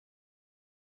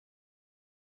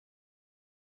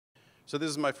So this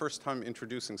is my first time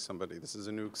introducing somebody. This is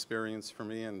a new experience for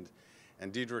me, and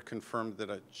Deidre confirmed that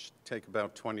it should take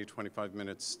about 20, 25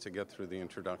 minutes to get through the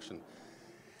introduction.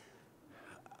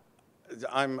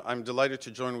 I'm delighted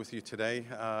to join with you today,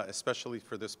 especially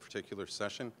for this particular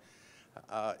session.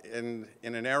 In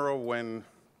an era when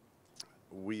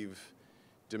we've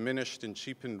diminished and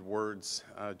cheapened words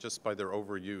just by their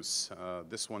overuse,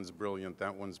 this one's brilliant,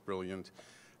 that one's brilliant,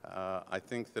 I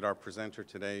think that our presenter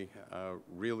today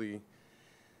really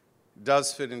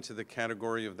does fit into the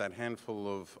category of that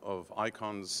handful of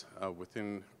icons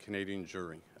within Canadian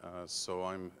jury. So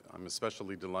I'm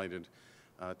especially delighted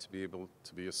to be able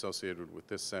to be associated with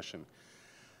this session.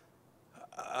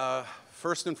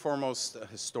 First and foremost, a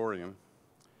historian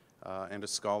and a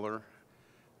scholar.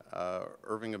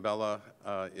 Irving Abella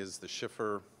is the Schiff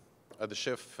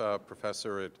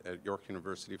professor at York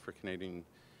University for Canadian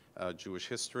Jewish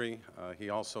history. He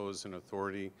also is an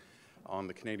authority on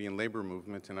the Canadian labor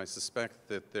movement, and I suspect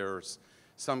that there's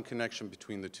some connection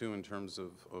between the two in terms of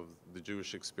the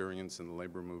Jewish experience and the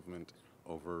labor movement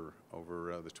over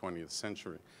the 20th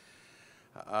century.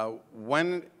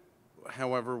 When,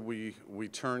 however, we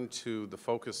turn to the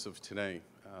focus of today,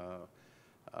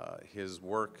 his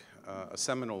work, a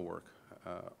seminal work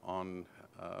on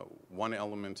one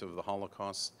element of the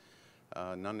Holocaust,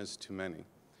 none is too many.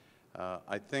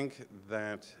 I think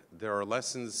that there are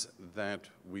lessons that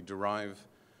we derive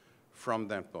from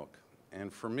that book.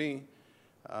 And for me,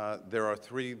 there are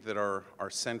three that are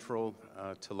central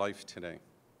to life today.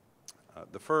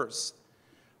 The first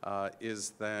is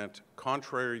that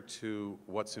contrary to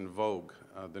what's in vogue,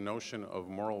 the notion of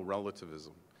moral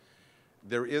relativism,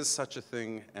 there is such a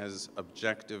thing as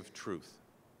objective truth,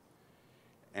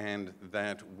 and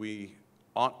that we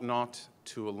ought not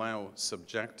to allow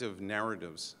subjective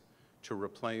narratives to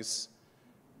replace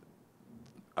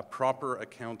a proper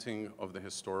accounting of the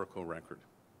historical record.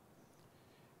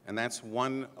 And that's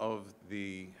one of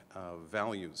the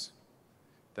values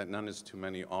that None is Too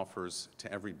Many offers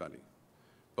to everybody,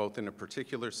 both in a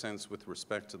particular sense with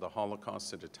respect to the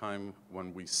Holocaust at a time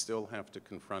when we still have to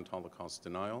confront Holocaust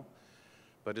denial,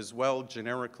 but as well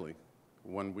generically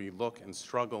when we look and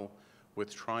struggle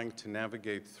with trying to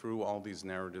navigate through all these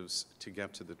narratives to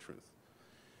get to the truth.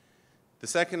 The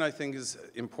second, I think, is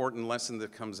important lesson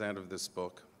that comes out of this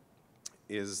book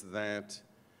is that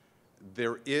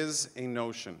there is a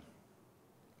notion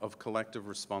of collective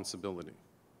responsibility,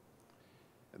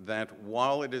 that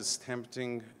while it is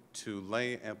tempting to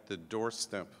lay at the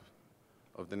doorstep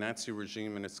of the Nazi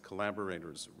regime and its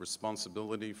collaborators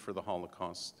responsibility for the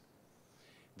Holocaust,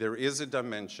 there is a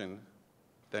dimension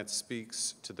that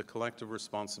speaks to the collective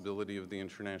responsibility of the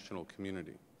international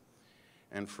community.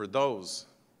 And for those,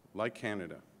 like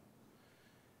Canada,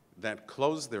 that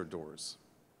closed their doors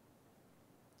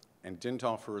and didn't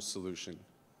offer a solution,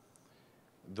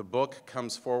 the book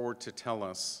comes forward to tell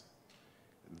us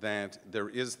that there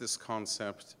is this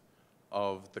concept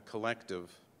of the collective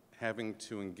having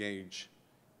to engage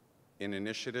in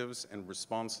initiatives and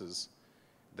responses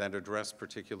that address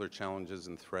particular challenges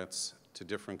and threats to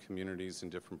different communities in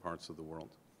different parts of the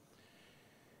world.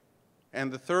 And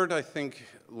the third, I think,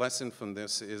 lesson from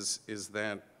this is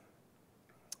that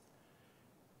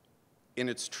in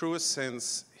its truest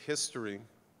sense, history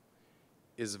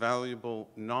is valuable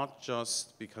not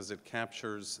just because it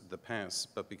captures the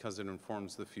past, but because it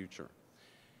informs the future.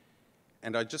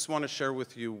 And I just want to share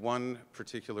with you one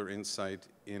particular insight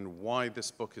in why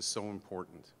this book is so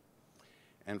important.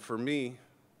 And for me,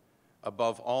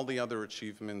 above all the other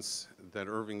achievements that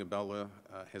Irving Abella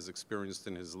has experienced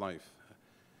in his life,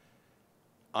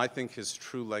 I think his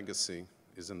true legacy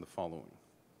is in the following.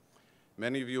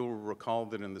 Many of you will recall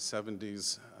that in the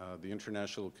 70s, the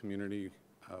international community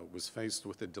was faced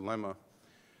with a dilemma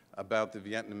about the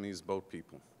Vietnamese boat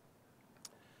people.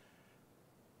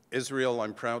 Israel,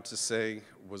 I'm proud to say,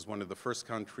 was one of the first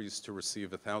countries to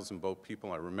receive 1,000 boat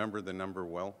people. I remember the number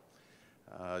well,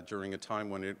 during a time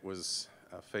when it was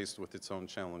faced with its own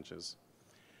challenges.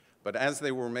 But as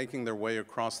they were making their way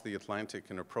across the Atlantic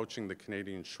and approaching the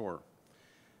Canadian shore,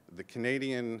 the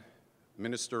Canadian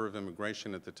Minister of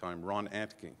Immigration at the time, Ron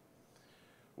Atke,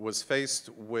 was faced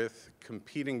with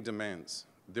competing demands.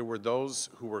 There were those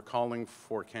who were calling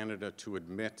for Canada to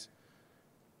admit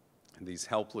these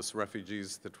helpless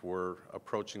refugees that were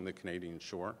approaching the Canadian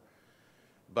shore.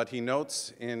 But he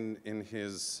notes in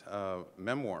his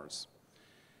memoirs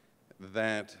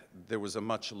that there was a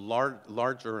much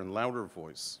larger and louder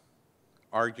voice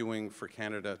arguing for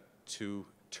Canada to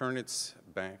turn its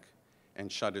back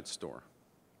and shut its door.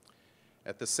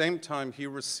 At the same time, he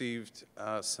received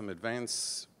some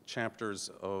advanced chapters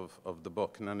of the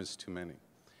book, None is Too Many.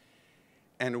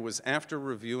 And it was after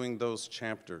reviewing those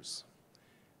chapters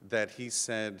that he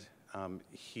said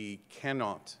he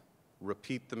cannot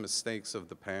repeat the mistakes of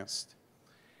the past,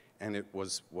 and it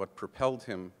was what propelled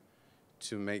him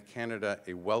to make Canada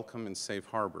a welcome and safe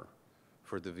harbor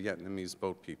for the Vietnamese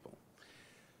boat people.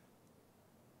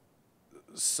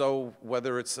 So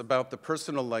whether it's about the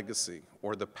personal legacy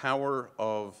or the power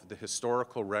of the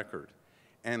historical record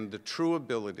and the true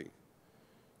ability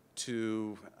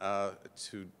to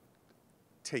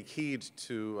take heed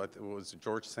to, it was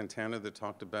George Santana that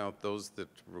talked about those that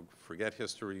forget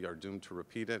history are doomed to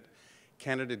repeat it.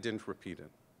 Canada didn't repeat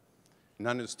it.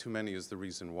 None is too many is the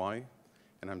reason why,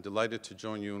 and I'm delighted to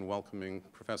join you in welcoming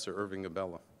Professor Irving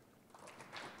Abella.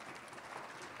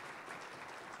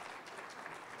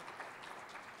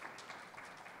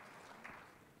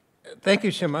 Thank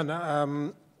you, Shimon.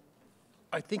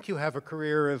 I think you have a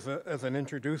career as an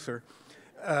introducer.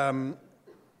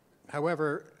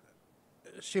 However,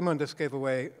 Shimon just gave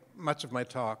away much of my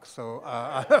talk, so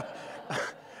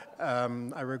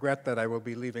I regret that I will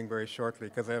be leaving very shortly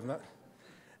because I have not.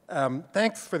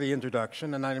 Thanks for the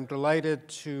introduction, and I'm delighted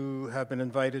to have been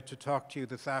invited to talk to you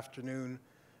this afternoon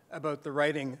about the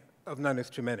writing of None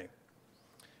is Too Many.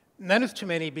 None is Too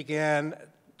Many began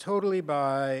totally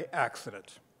by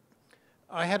accident.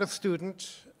 I had a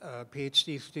student, a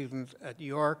PhD student at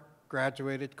York,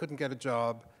 graduated, couldn't get a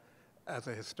job as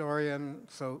a historian,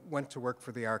 so went to work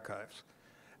for the archives.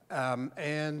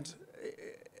 And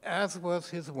as was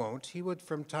his wont, he would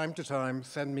from time to time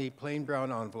send me plain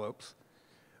brown envelopes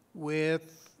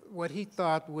with what he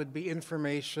thought would be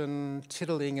information,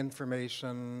 titillating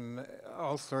information,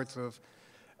 all sorts of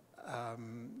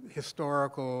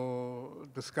historical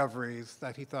discoveries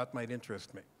that he thought might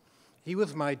interest me. He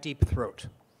was my deep throat.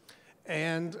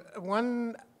 And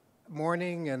one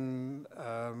morning in,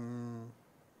 I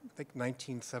think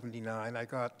 1979, I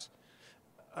got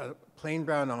a plain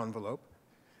brown envelope,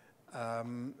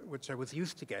 which I was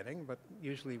used to getting, but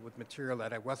usually with material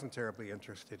that I wasn't terribly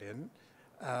interested in,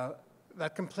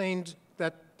 that contained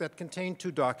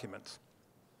two documents.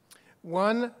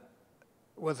 One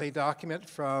was a document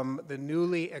from the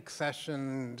newly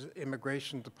accessioned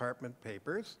Immigration Department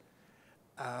papers.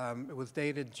 It was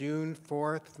dated June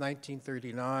 4th,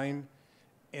 1939,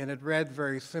 and it read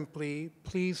very simply,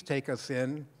 "Please take us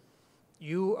in.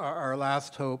 You are our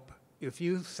last hope. If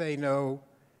you say no,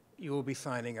 you will be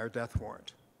signing our death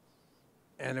warrant."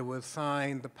 And it was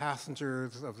signed the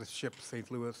passengers of the ship St.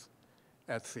 Louis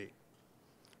at sea.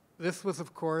 This was,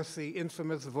 of course, the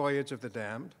infamous Voyage of the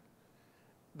Damned,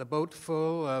 the boat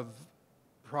full of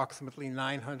approximately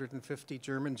 950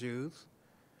 German Jews,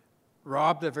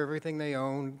 robbed of everything they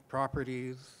owned,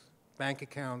 properties, bank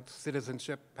accounts,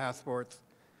 citizenship, passports.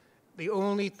 The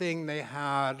only thing they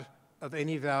had of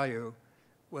any value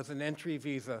was an entry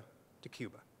visa to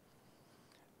Cuba.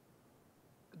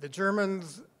 The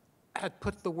Germans had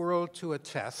put the world to a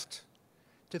test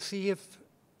to see if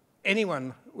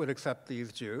anyone would accept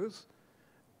these Jews,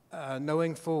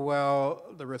 knowing full well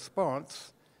the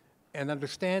response and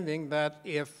understanding that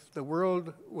if the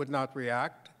world would not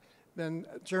react, then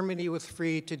Germany was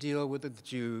free to deal with the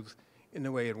Jews in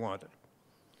the way it wanted.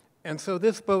 And so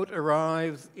this boat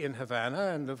arrives in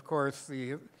Havana, and of course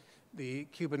the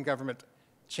Cuban government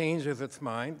changes its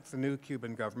mind. It's a new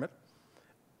Cuban government.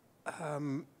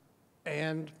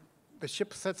 And the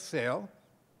ship sets sail,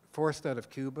 forced out of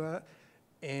Cuba,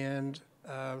 and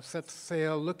sets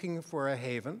sail looking for a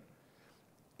haven.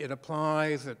 It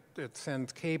applies, it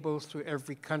sends cables to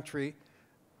every country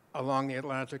along the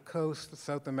Atlantic coast,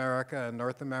 South America and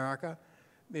North America.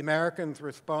 The Americans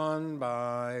respond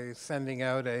by sending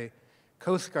out a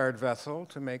Coast Guard vessel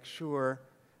to make sure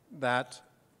that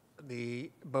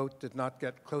the boat did not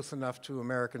get close enough to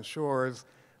American shores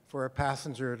for a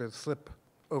passenger to slip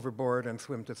overboard and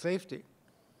swim to safety.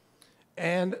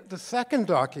 And the second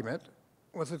document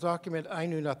was a document I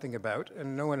knew nothing about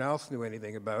and no one else knew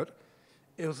anything about.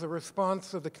 It was the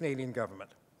response of the Canadian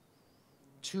government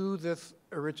to this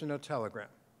original telegram.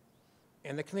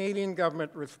 And the Canadian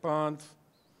government response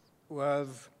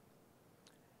was,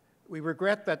 "We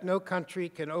regret that no country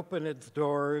can open its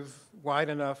doors wide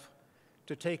enough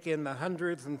to take in the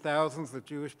hundreds and thousands of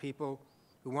Jewish people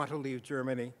who want to leave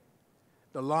Germany.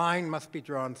 The line must be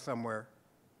drawn somewhere.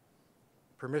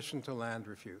 Permission to land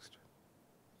refused."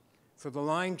 So the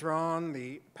line drawn,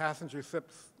 the passenger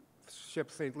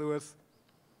ship St. Louis,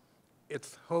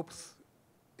 its hopes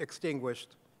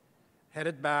extinguished,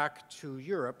 headed back to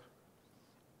Europe,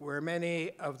 where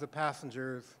many of the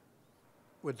passengers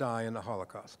would die in the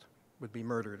Holocaust, would be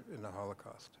murdered in the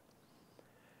Holocaust.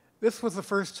 This was the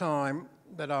first time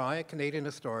that I, a Canadian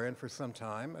historian for some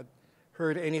time, had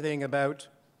heard anything about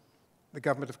the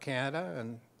government of Canada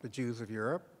and the Jews of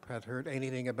Europe had heard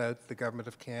anything about the government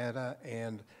of Canada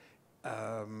and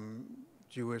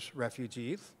Jewish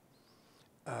refugees.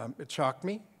 It shocked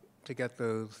me to get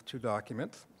those two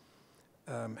documents.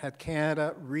 Had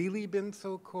Canada really been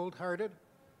so cold-hearted?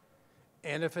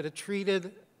 And if it had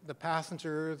treated the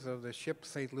passengers of the ship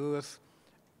St. Louis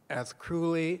as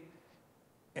cruelly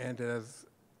and as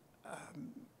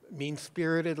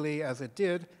mean-spiritedly as it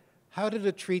did, how did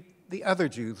it treat the other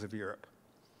Jews of Europe?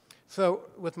 So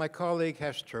with my colleague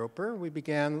Hesh Troper, we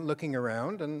began looking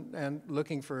around and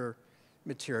looking for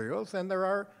materials, and there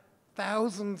are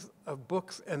thousands of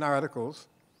books and articles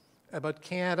about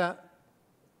Canada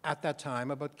at that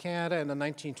time, about Canada in the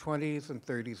 1920s and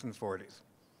 30s and 40s.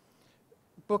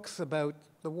 Books about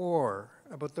the war,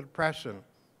 about the Depression,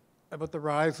 about the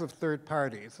rise of third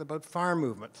parties, about farm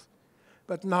movements,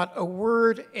 but not a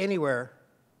word anywhere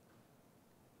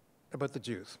about the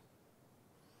Jews.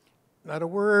 Not a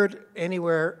word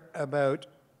anywhere about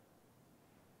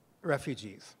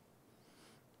refugees.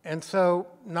 And so,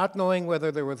 not knowing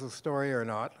whether there was a story or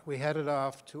not, we headed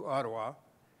off to Ottawa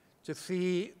to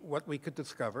see what we could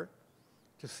discover,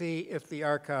 to see if the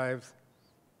archives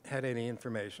had any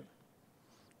information.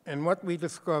 And what we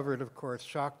discovered, of course,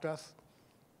 shocked us,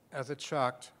 as it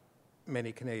shocked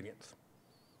many Canadians.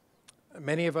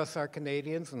 Many of us are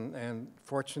Canadians, and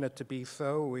fortunate to be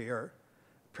so. We are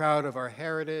proud of our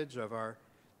heritage, of our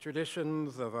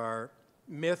traditions, of our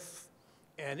myths.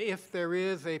 And if there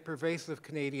is a pervasive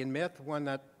Canadian myth, one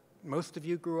that most of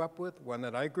you grew up with, one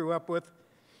that I grew up with,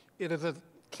 it is that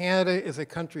Canada is a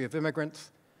country of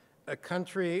immigrants, a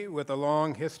country with a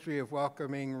long history of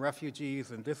welcoming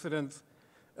refugees and dissidents,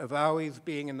 of always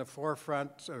being in the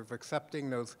forefront of accepting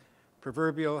those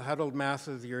proverbial huddled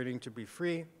masses yearning to be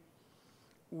free.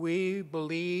 We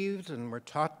believed, and were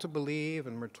taught to believe,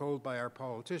 and were told by our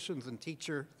politicians and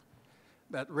teachers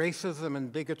that racism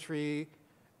and bigotry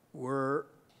were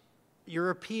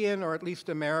European or at least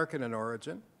American in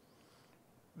origin,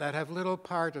 that have little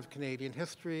part of Canadian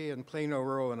history and play no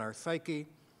role in our psyche.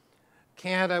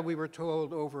 Canada, we were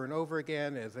told over and over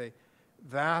again, is a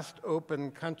vast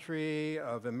open country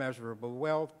of immeasurable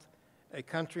wealth, a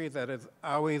country that has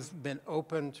always been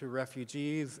open to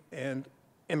refugees and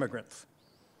immigrants.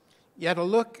 Yet a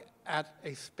look at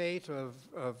a spate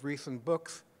of recent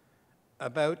books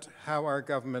about how our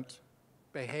government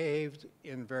behaved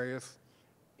in various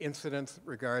incidents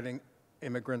regarding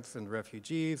immigrants and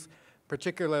refugees,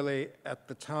 particularly at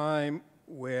the time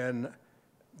when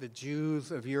the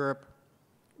Jews of Europe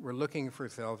were looking for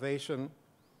salvation,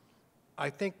 I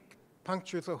think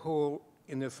punctures a hole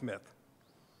in this myth.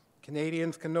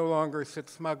 Canadians can no longer sit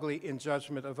smugly in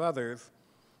judgment of others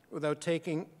without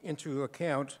taking into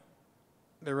account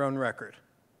their own record.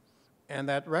 And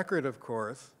that record, of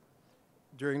course,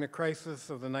 during the crisis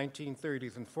of the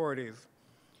 1930s and 40s,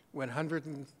 when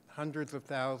hundreds of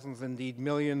thousands, indeed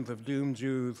millions of doomed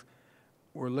Jews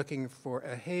were looking for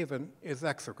a haven, is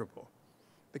execrable.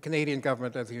 The Canadian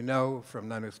government, as you know from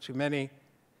None is Too Many,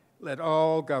 led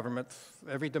all governments,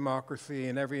 every democracy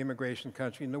and every immigration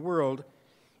country in the world,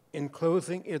 in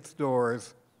closing its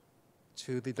doors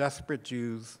to the desperate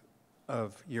Jews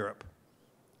of Europe.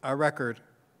 Our record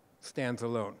stands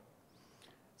alone.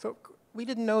 So we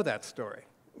didn't know that story.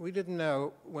 We didn't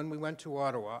know when we went to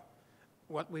Ottawa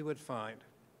what we would find.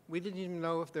 We didn't even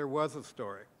know if there was a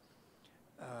story.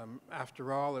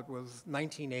 After all, it was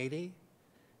 1980,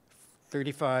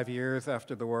 35 years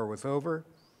after the war was over,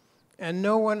 and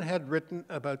no one had written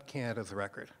about Canada's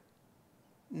record.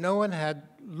 No one had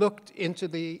looked into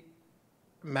the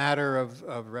matter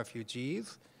of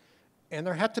refugees, and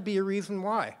there had to be a reason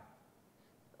why.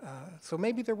 So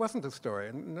maybe there wasn't a story.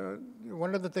 And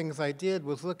one of the things I did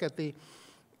was look at the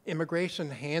immigration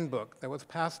handbook that was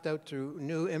passed out to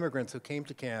new immigrants who came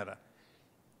to Canada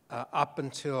up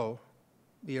until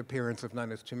the appearance of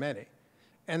None is Too Many.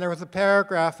 And there was a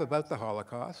paragraph about the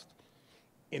Holocaust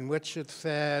in which it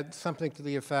said something to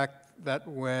the effect that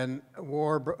when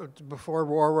before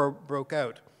war broke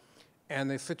out and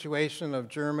the situation of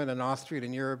German and Austrian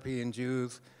and European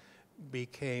Jews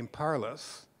became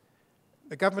parlous,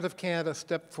 the government of Canada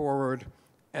stepped forward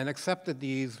and accepted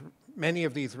many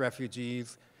of these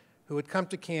refugees who had come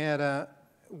to Canada,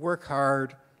 work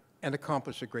hard, and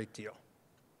accomplish a great deal.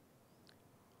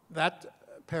 That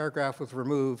paragraph was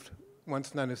removed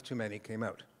once None is Too Many came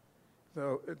out.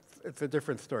 So it's a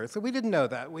different story. So we didn't know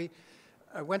that. We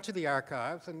went to the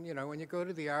archives, and when you go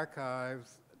to the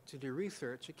archives to do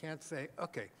research, you can't say,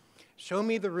 okay, show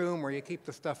me the room where you keep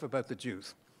the stuff about the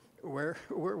Jews.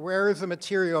 Where is the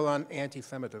material on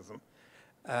anti-Semitism?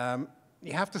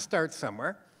 You have to start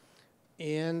somewhere.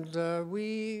 And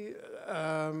we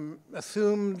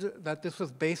assumed that this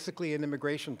was basically an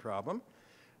immigration problem,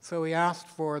 so we asked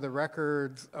for the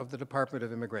records of the Department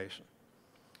of Immigration.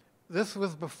 This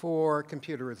was before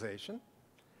computerization.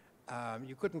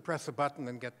 You couldn't press a button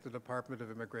and get the Department of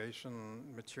Immigration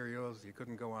materials. You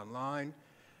couldn't go online.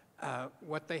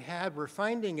 What they had were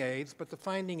finding aids, but the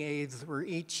finding aids were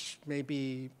each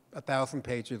maybe 1,000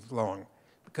 pages long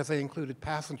because they included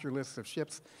passenger lists of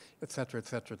ships, et cetera, et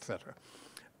cetera, et cetera.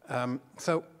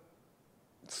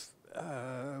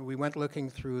 We went looking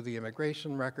through the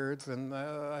immigration records, and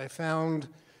I found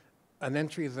an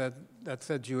entry that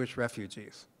said Jewish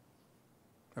refugees.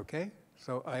 Okay?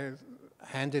 So I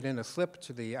handed in a slip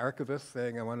to the archivist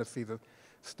saying I want to see the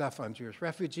stuff on Jewish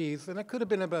refugees, and it could have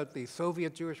been about the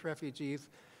Soviet Jewish refugees,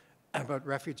 about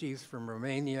refugees from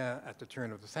Romania at the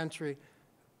turn of the century,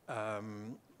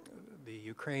 the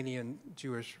Ukrainian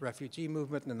Jewish refugee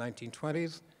movement in the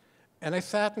 1920s. And I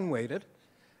sat and waited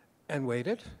in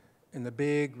the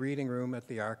big reading room at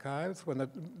the archives when the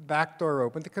back door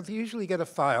opened, because you usually get a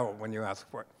file when you ask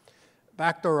for it.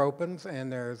 Back door opens,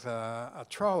 and there's a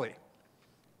trolley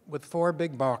with 4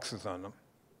 big boxes on them.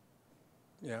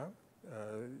 Yeah,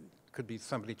 could be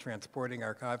somebody transporting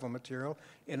archival material.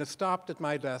 And it stopped at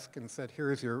my desk and said,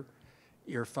 here's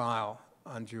your file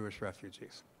on Jewish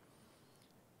refugees.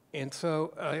 And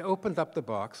so I opened up the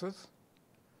boxes,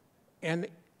 and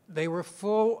they were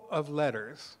full of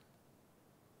letters,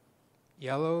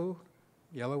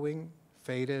 yellowing,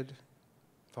 faded,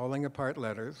 falling apart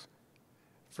letters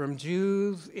from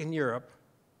Jews in Europe,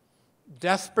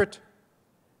 desperate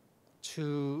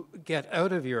to get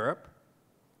out of Europe,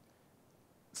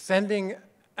 sending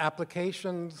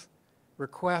applications,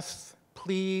 requests,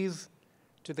 pleas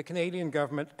to the Canadian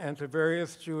government and to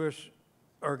various Jewish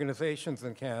organizations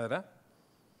in Canada,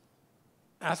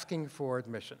 asking for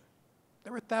admission.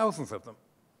 There were thousands of them.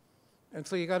 And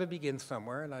so you got to begin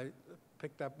somewhere, and I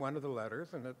picked up one of the letters,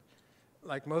 and it,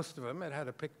 like most of them, it had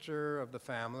a picture of the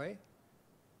family,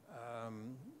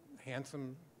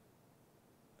 handsome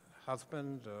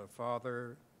husband,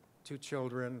 father, 2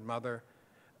 children, mother,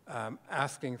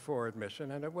 asking for admission.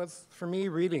 And it was, for me,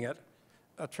 reading it,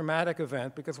 a traumatic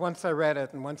event, because once I read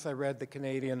it and once I read the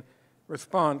Canadian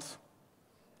response,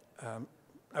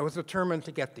 I was determined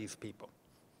to get these people.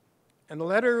 And the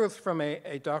letter was from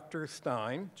a Dr.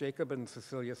 Stein, Jacob and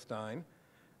Cecilia Stein,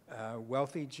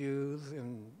 wealthy Jews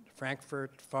in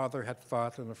Frankfurt. Father had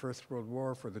fought in the First World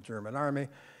War for the German army.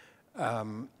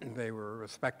 They were a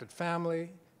respected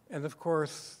family. And of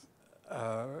course,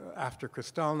 after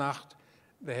Kristallnacht,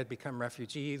 they had become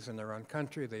refugees in their own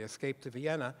country. They escaped to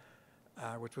Vienna,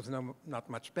 which was not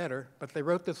much better. But they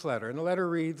wrote this letter. And the letter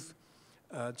reads,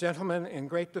 gentlemen in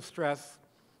great distress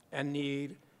and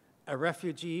need, a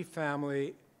refugee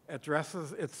family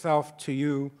addresses itself to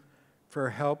you for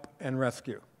help and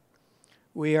rescue.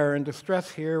 We are in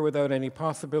distress here without any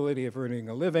possibility of earning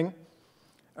a living.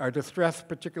 Our distress,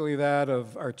 particularly that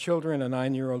of our children, a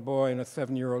 9-year-old boy and a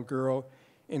 7-year-old girl,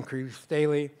 increased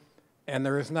daily, and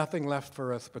there is nothing left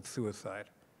for us but suicide.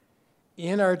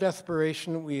 In our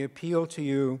desperation, we appeal to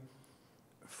you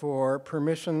for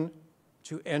permission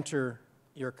to enter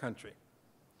your country.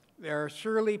 There are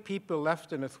surely people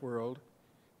left in this world,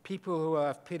 people who will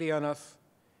have pity on us,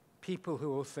 people who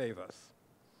will save us.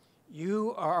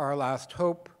 You are our last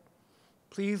hope.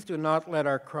 Please do not let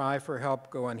our cry for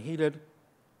help go unheeded.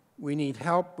 We need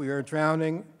help. We are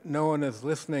drowning. No one is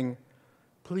listening.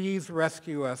 Please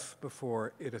rescue us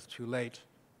before it is too late.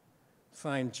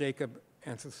 Signed, Jacob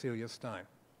and Cecilia Stein.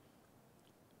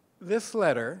 This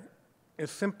letter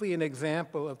is simply an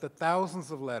example of the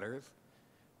thousands of letters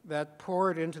that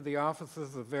poured into the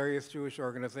offices of various Jewish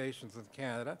organizations in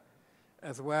Canada,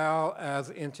 as well as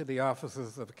into the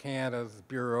offices of Canada's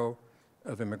Bureau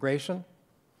of Immigration,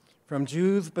 from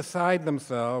Jews beside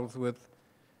themselves with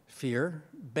fear,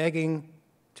 begging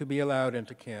to be allowed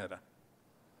into Canada.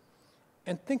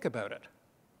 And think about it.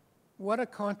 What a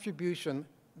contribution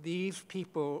these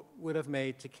people would have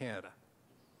made to Canada.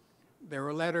 There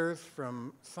were letters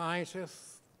from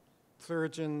scientists,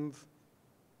 surgeons,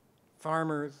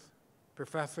 farmers,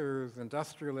 professors,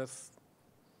 industrialists,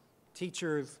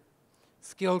 teachers,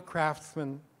 skilled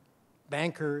craftsmen,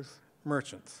 bankers,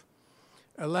 merchants.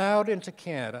 Allowed into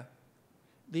Canada,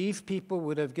 these people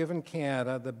would have given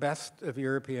Canada the best of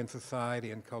European society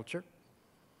and culture.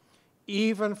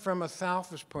 Even from a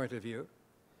selfish point of view,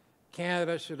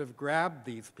 Canada should have grabbed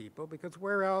these people, because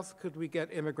where else could we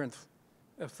get immigrants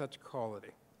of such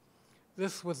quality?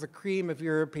 This was the cream of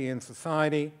European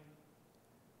society.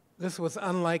 This was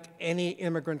unlike any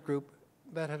immigrant group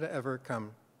that had ever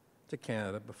come to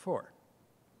Canada before.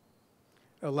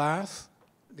 Alas,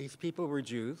 these people were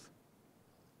Jews,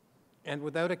 and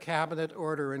without a cabinet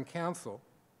order in council,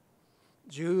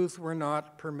 Jews were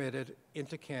not permitted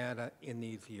into Canada in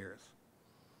these years.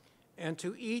 And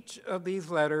to each of these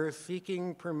letters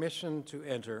seeking permission to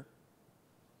enter,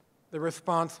 the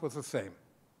response was the same.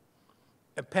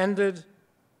 Appended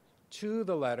to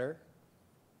the letter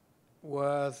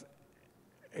was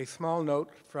a small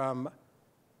note from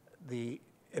the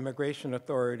immigration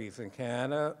authorities in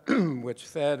Canada, which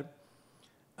said,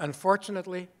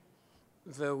 "Unfortunately,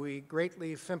 though we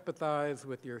greatly sympathize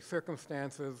with your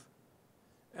circumstances,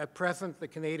 at present the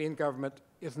Canadian government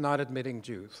is not admitting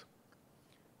Jews.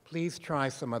 Please try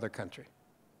some other country."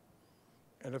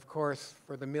 And of course,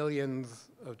 for the millions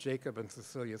of Jacob and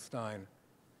Cecilia Stein,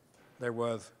 there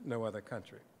was no other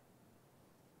country.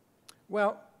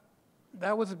 Well,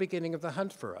 that was the beginning of the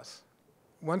hunt for us.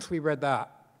 Once we read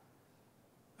that,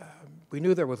 we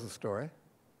knew there was a story,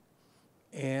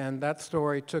 and that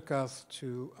story took us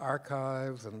to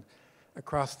archives and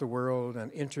across the world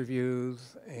and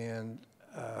interviews and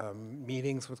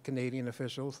meetings with Canadian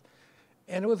officials.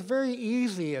 And it was very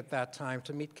easy at that time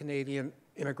to meet Canadian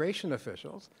immigration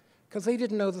officials because they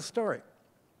didn't know the story.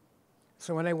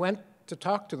 So when I went to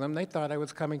talk to them, they thought I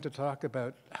was coming to talk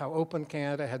about how open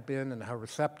Canada had been and how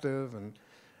receptive and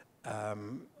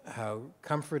how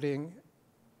comforting.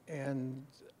 And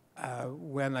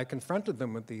when I confronted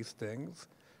them with these things,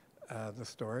 the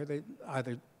story, they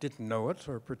either didn't know it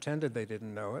or pretended they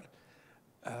didn't know it,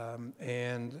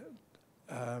 and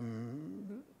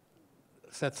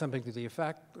said something to the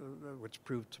effect, which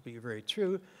proved to be very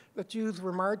true, that Jews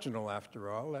were marginal after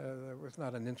all. There was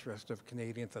not an interest of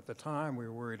Canadians at the time. We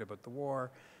were worried about the war,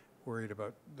 worried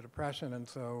about the Depression, and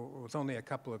so it was only a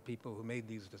couple of people who made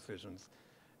these decisions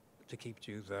to keep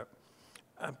Jews out.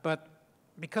 But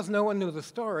because no one knew the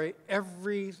story,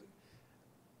 every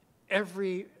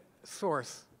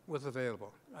source was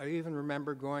available. I even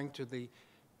remember going to the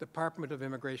Department of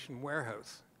Immigration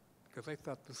warehouse because I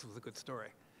thought this was a good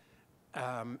story.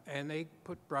 And they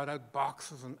brought out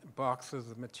boxes and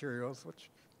boxes of materials, which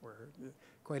were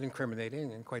quite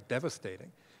incriminating and quite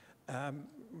devastating.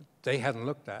 They hadn't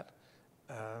looked at,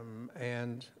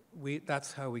 and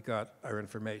that's how we got our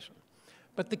information.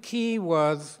 But the key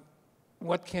was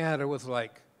what Canada was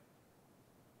like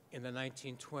in the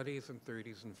 1920s and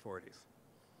 30s and 40s.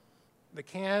 The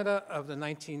Canada of the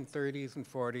 1930s and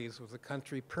 40s was a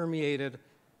country permeated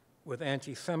with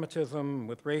anti-Semitism,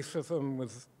 with racism,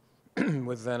 with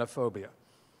xenophobia.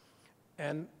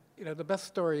 And the best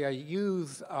story I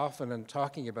use often in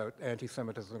talking about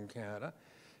anti-Semitism in Canada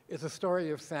is the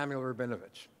story of Samuel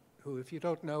Rabinovich, who, if you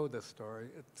don't know this story,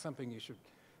 it's something you should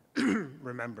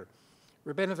remember.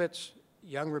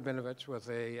 Young Rabinovich was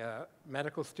a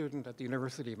medical student at the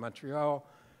University of Montreal,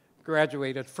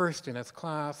 graduated first in his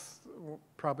class,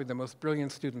 probably the most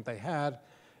brilliant student they had,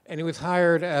 and he was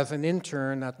hired as an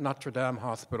intern at Notre Dame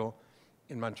Hospital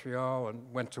in Montreal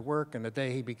and went to work, and the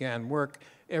day he began work,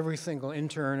 every single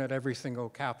intern at every single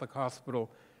Catholic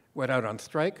hospital went out on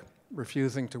strike,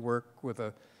 refusing to work with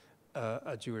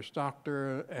a Jewish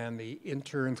doctor, and the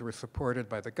interns were supported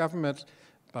by the government,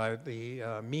 by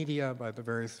the media, by the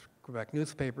various Quebec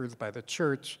newspapers, by the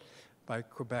church, by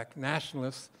Quebec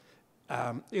nationalists.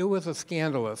 It was a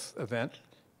scandalous event.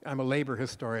 I'm a labor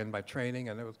historian by training,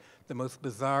 and it was the most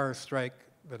bizarre strike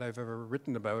that I've ever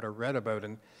written about or read about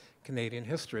in Canadian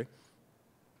history.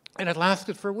 And it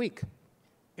lasted for a week.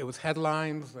 It was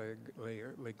headlines,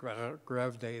 les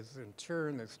grève des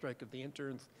internes, the strike of the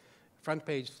interns, front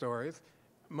page stories,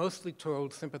 mostly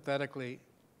told sympathetically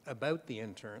about the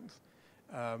interns.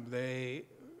 They,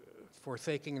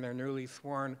 forsaking their newly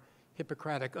sworn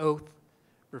Hippocratic oath,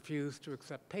 refused to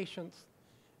accept patients.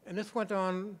 And this went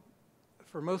on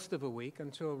for most of a week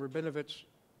until Rabinovich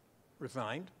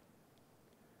resigned.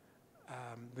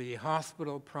 The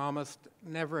hospital promised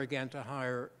never again to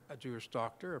hire a Jewish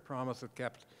doctor, a promise it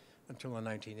kept until the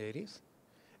 1980s.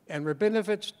 And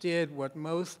Rabinovich did what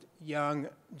most young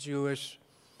Jewish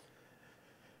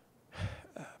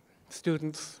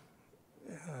students,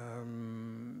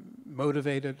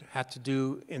 motivated, had to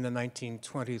do in the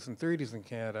 1920s and 30s in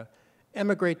Canada,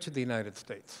 emigrate to the United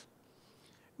States,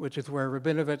 which is where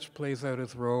Rabinovich plays out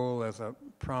his role as a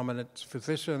prominent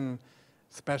physician,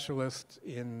 specialist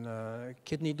in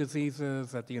kidney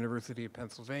diseases at the University of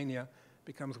Pennsylvania,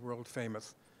 becomes world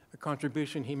famous, a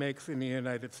contribution he makes in the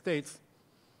United States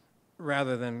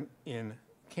rather than in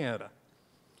Canada.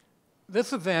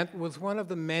 This event was one of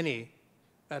the many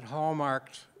that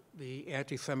hallmarked the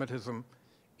anti-Semitism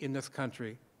in this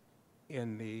country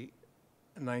in the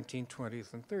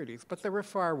 1920s and 30s, but there were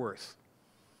far worse.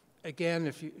 Again,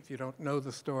 if you don't know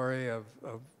the story of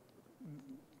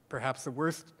perhaps the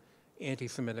worst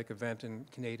anti-Semitic event in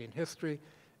Canadian history.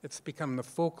 It's become the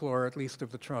folklore, at least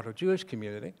of the Toronto Jewish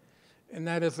community, and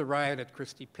that is the riot at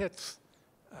Christie Pitts.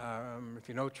 If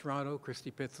you know Toronto,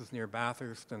 Christie Pitts is near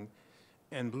Bathurst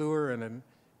and Bloor, and in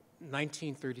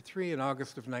 1933, in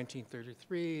August of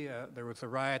 1933, there was a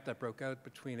riot that broke out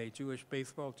between a Jewish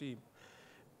baseball team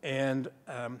and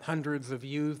hundreds of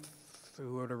youth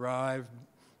who had arrived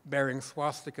bearing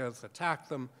swastikas attacked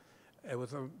them. It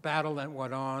was a battle that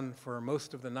went on for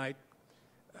most of the night.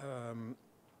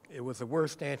 It was the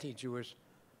worst anti-Jewish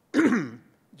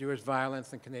Jewish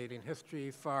violence in Canadian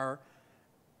history, far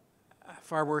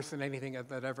worse than anything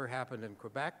that ever happened in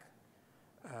Quebec.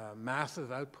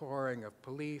 Massive outpouring of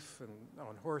police and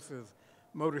on horses,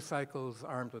 motorcycles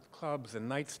armed with clubs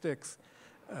and nightsticks,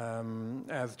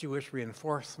 as Jewish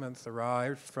reinforcements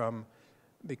arrived from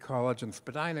the College and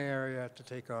Spadina area to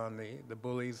take on the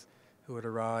bullies who had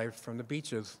arrived from the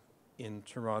beaches in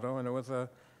Toronto, and it was a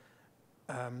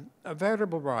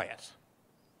veritable riot.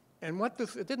 And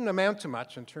it didn't amount to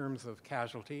much in terms of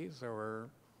casualties. There were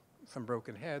some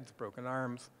broken heads, broken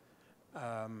arms,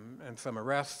 and some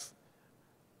arrests.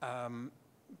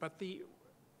 But the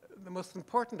most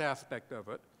important aspect of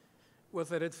it was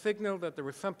that it signaled that there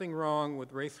was something wrong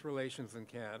with race relations in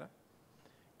Canada.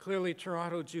 Clearly,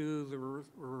 Toronto Jews were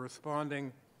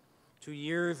responding to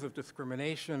years of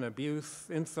discrimination, abuse,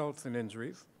 insults, and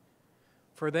injuries.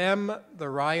 For them, the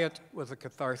riot was a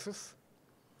catharsis,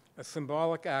 a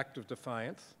symbolic act of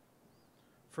defiance.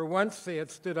 For once, they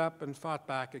had stood up and fought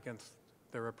back against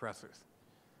their oppressors,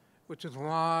 which is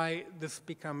why this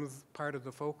becomes part of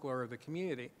the folklore of the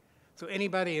community. So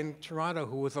anybody in Toronto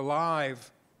who was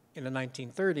alive in the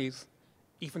 1930s,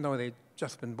 even though they'd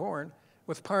just been born,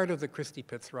 was part of the Christie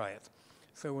Pitts riot.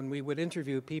 So when we would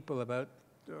interview people about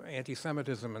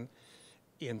anti-Semitism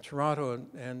in Toronto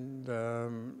and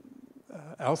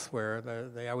elsewhere,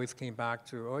 they always came back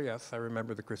to, oh yes, I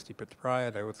remember the Christie Pitts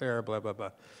riot, I was there, blah, blah,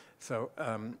 blah. So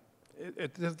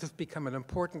it has just become an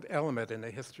important element in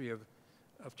the history of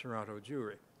Toronto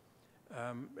Jewry.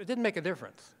 It didn't make a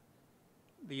difference.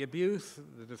 The abuse,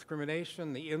 the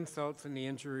discrimination, the insults, and the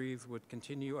injuries would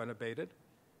continue unabated,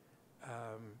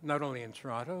 not only in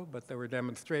Toronto, but there were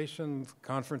demonstrations,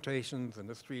 confrontations in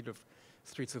the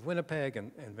streets of Winnipeg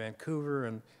and Vancouver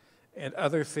and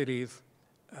other cities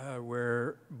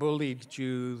where bullied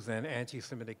Jews and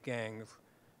anti-Semitic gangs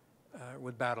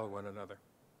would battle one another.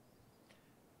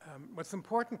 What's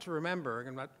important to remember,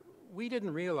 and what we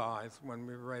didn't realize when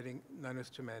we were writing None is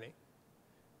Too Many,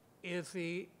 is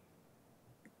the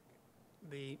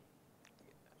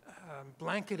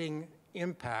blanketing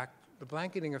impact, the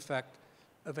blanketing effect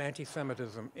of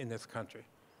anti-Semitism in this country.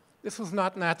 This was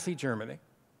not Nazi Germany.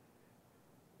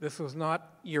 This was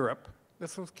not Europe.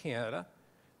 This was Canada.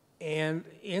 And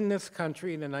in this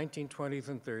country in the 1920s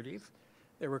and 30s,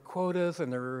 there were quotas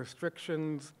and there were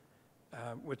restrictions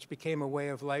which became a way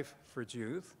of life for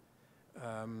Jews.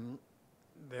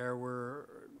 There were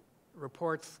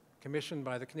reports commissioned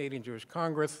by the Canadian Jewish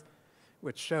Congress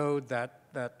which showed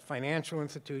that financial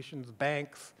institutions,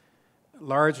 banks,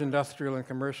 large industrial and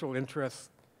commercial interests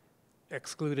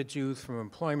excluded Jews from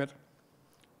employment.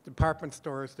 Department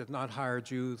stores did not hire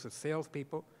Jews as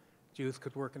salespeople. Jews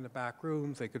could work in the back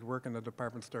rooms, they could work in the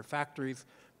department store factories,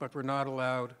 but were not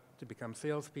allowed to become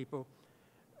salespeople.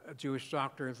 Jewish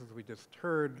doctors, as we just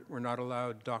heard, were not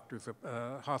allowed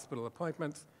hospital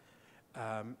appointments.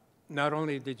 Not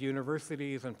only did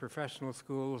universities and professional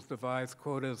schools devise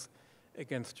quotas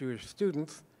against Jewish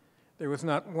students, there was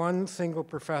not one single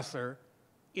professor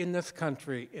in this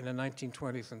country in the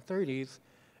 1920s and 30s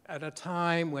at a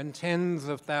time when tens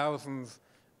of thousands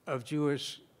of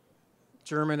Jewish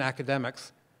German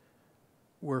academics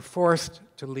were forced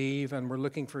to leave and were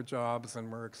looking for jobs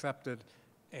and were accepted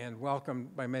and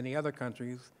welcomed by many other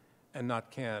countries and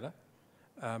not Canada.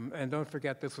 And don't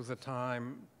forget, this was a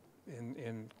time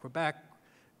in Quebec,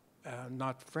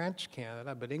 not French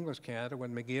Canada, but English Canada,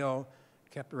 when McGill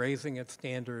kept raising its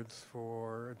standards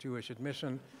for Jewish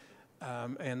admission.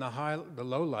 And the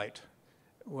low light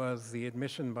was the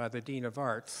admission by the Dean of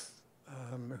Arts,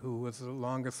 who was the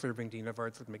longest serving Dean of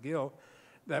Arts at McGill,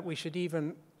 that we should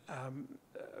even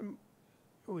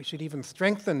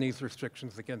strengthen these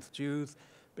restrictions against Jews,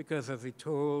 because as he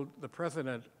told the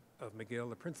president of McGill,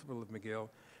 the principal of McGill,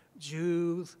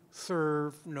 Jews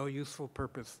serve no useful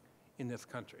purpose in this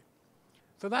country.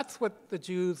 So that's what the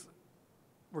Jews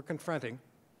were confronting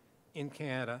in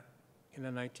Canada in the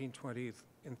 1920s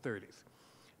and 30s.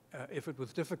 If it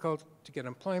was difficult to get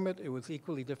employment, it was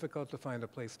equally difficult to find a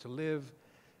place to live.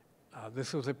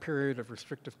 This was a period of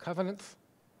restrictive covenants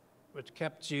which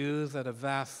kept Jews at a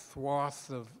vast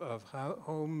swath of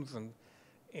homes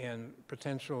and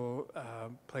potential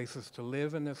places to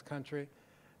live in this country.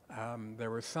 There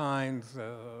were signs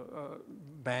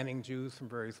banning Jews from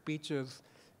various beaches,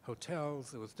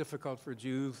 hotels. It was difficult for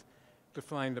Jews to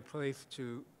find a place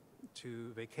to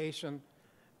vacation.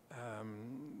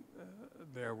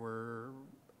 There were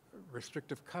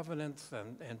restrictive covenants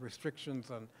and restrictions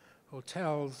on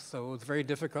hotels, so it was very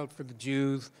difficult for the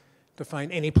Jews to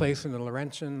find any place in the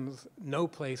Laurentians, no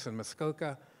place in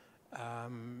Muskoka,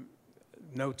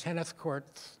 no tennis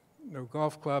courts, no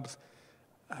golf clubs.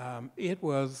 It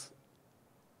was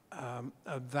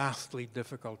a vastly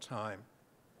difficult time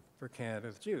for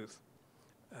Canada's Jews.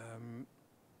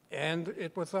 And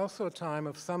it was also a time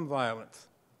of some violence.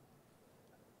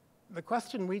 The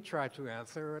question we tried to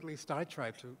answer, or at least I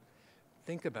tried to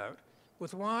think about,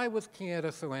 was why was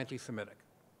Canada so anti-Semitic?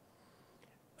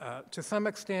 To some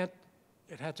extent,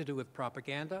 it had to do with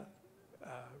propaganda.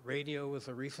 Radio was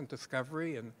a recent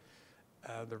discovery, and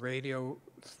the radio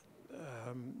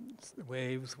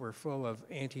waves were full of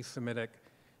anti-Semitic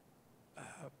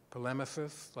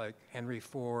polemicists like Henry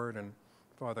Ford and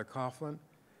Father Coughlin.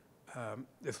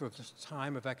 This was a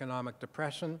time of economic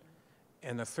depression,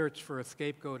 and the search for a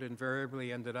scapegoat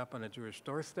invariably ended up on a Jewish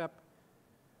doorstep.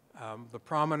 The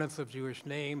prominence of Jewish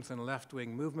names in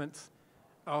left-wing movements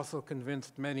also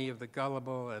convinced many of the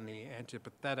gullible and the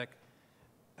antipathetic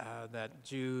that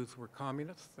Jews were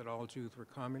communists, that all Jews were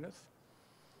communists.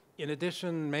 In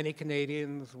addition, many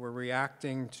Canadians were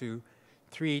reacting to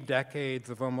 3 decades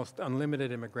of almost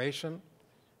unlimited immigration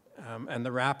and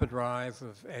the rapid rise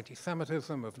of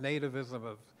anti-Semitism, of nativism,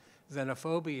 of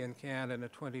xenophobia in Canada in the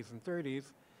 20s and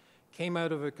 30s, came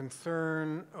out of a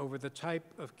concern over the type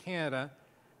of Canada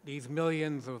these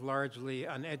millions of largely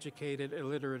uneducated,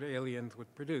 illiterate aliens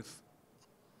would produce.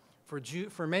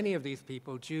 For many of these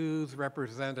people, Jews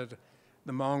represented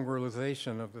the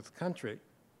mongrelization of this country.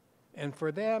 And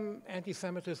for them,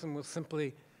 anti-Semitism was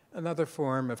simply another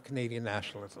form of Canadian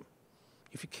nationalism.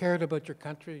 If you cared about your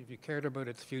country, if you cared about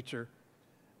its future,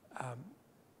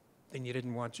 then you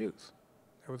didn't want Jews.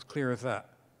 It was clear as that.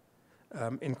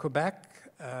 In Quebec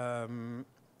and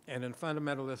in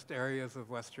fundamentalist areas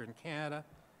of Western Canada,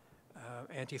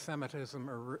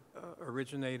 anti-Semitism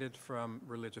originated from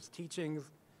religious teachings.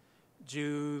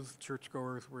 Jews,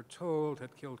 churchgoers were told,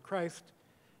 had killed Christ,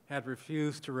 had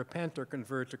refused to repent or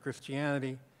convert to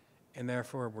Christianity, and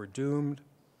therefore were doomed.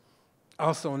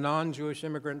 Also, non-Jewish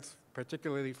immigrants,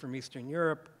 particularly from Eastern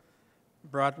Europe,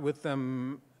 brought with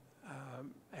them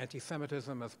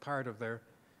anti-Semitism as part of their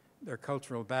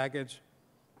cultural baggage.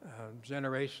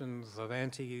 Generations of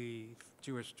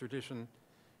anti-Jewish tradition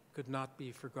could not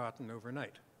be forgotten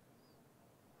overnight.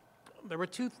 There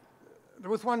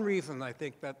was one reason, I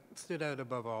think, that stood out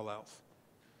above all else.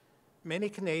 Many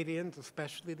Canadians,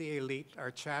 especially the elite, our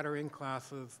chattering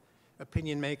classes,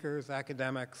 opinion makers,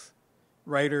 academics,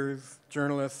 writers,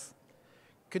 journalists,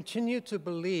 continued to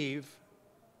believe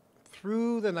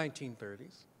through the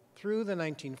 1930s, through the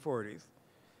 1940s,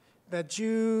 that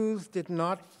Jews did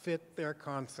not fit their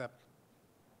concept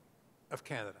of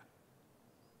Canada.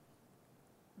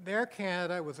 Their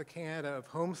Canada was a Canada of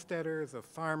homesteaders, of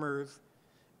farmers,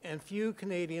 and few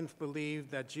Canadians believed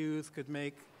that Jews could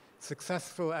make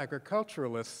successful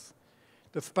agriculturalists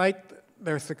despite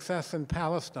their success in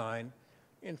Palestine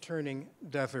in turning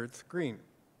deserts green.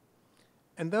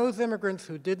 And those immigrants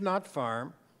who did not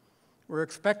farm were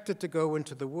expected to go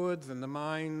into the woods and the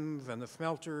mines and the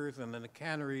smelters and the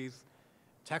canneries,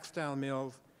 textile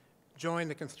mills, join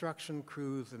the construction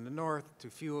crews in the north to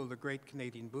fuel the great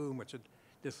Canadian boom which had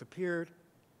disappeared.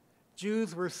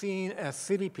 Jews were seen as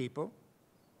city people,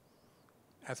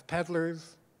 as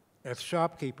peddlers, as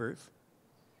shopkeepers,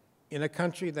 in a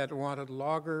country that wanted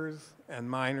loggers and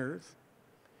miners.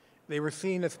 They were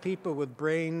seen as people with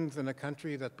brains in a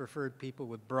country that preferred people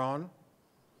with brawn.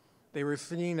 They were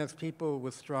seen as people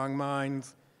with strong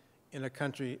minds in a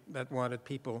country that wanted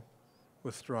people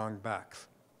with strong backs.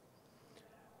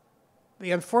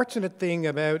 The unfortunate thing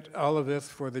about all of this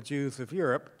for the Jews of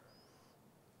Europe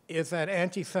is that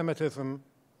anti-Semitism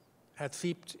had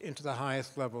seeped into the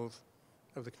highest levels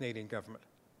of the Canadian government.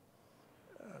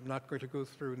 I'm not going to go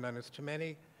through, none is too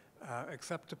many,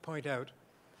 except to point out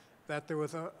that there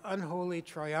was an unholy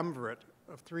triumvirate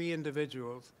of 3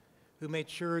 individuals who made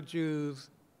sure Jews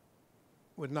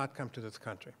would not come to this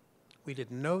country. We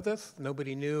didn't know this.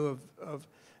 Nobody knew of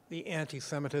the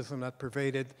anti-Semitism that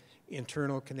pervaded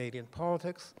internal Canadian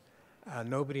politics.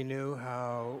 Nobody knew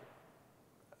how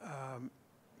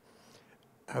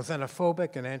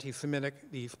xenophobic and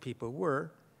anti-Semitic these people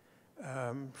were.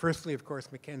 Firstly, of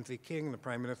course, Mackenzie King, the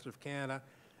Prime Minister of Canada,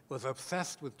 was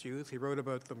obsessed with Jews. He wrote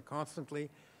about them constantly,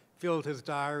 filled his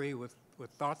diary with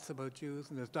thoughts about Jews,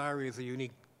 and his diary is a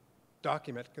unique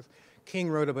document because King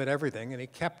wrote about everything, and he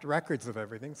kept records of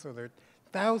everything, so there are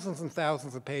thousands and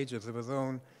thousands of pages of his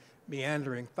own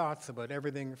meandering thoughts about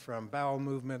everything from bowel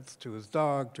movements to his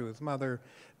dog, to his mother,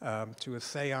 to his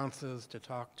seances, to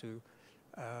talk to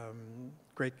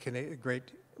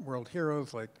great world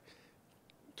heroes like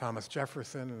Thomas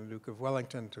Jefferson and the Duke of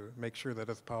Wellington to make sure that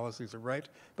his policies are right.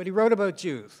 But he wrote about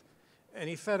Jews, and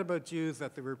he said about Jews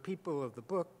that they were people of the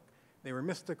book, they were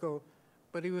mystical,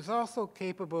 but he was also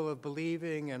capable of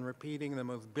believing and repeating the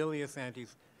most bilious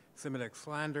anti-Semitic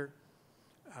slander.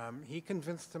 He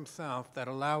convinced himself that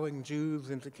allowing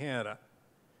Jews into Canada,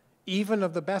 even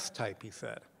of the best type, he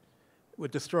said,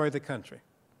 would destroy the country.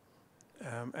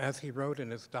 As he wrote in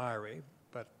his diary,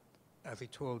 but as he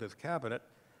told his cabinet,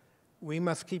 we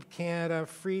must keep Canada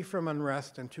free from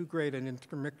unrest and too great an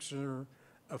intermixture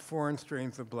of foreign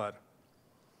strains of blood.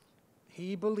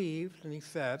 He believed, and he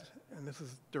said, and this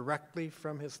is directly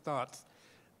from his thoughts,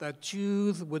 that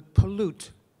Jews would pollute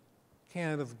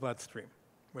Canada's bloodstream,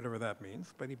 whatever that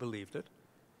means, but he believed it,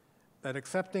 that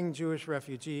accepting Jewish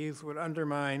refugees would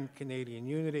undermine Canadian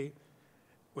unity,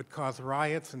 would cause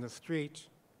riots in the street,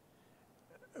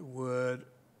 would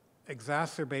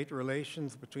exacerbate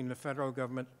relations between the federal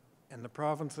government and the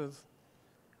provinces,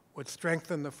 would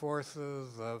strengthen the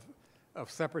forces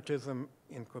of separatism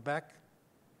in Quebec,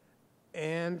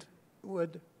 and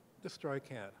would destroy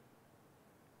Canada.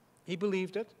 He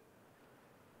believed it.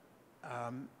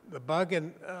 The bug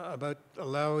about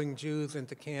allowing Jews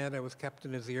into Canada was kept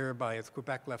in his ear by his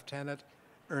Quebec lieutenant,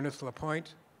 Ernest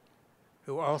Lapointe,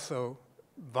 who also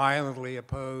violently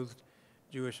opposed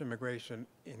Jewish immigration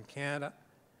in Canada.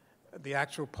 The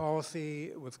actual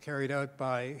policy was carried out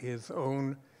by his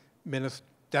own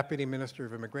Deputy Minister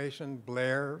of Immigration,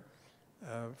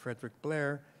 Frederick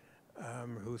Blair,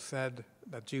 who said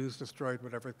that Jews destroyed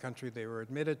whatever country they were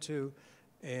admitted to,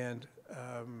 and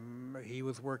he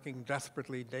was working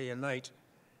desperately day and night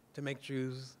to make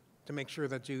sure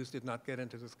that Jews did not get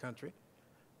into this country.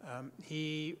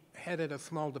 He headed a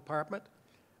small department,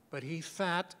 but he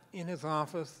sat in his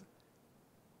office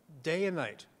day and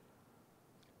night.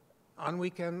 On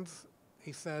weekends,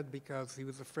 he said, because he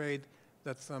was afraid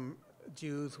that some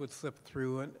Jews would slip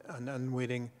through an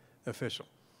unwitting official.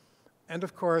 And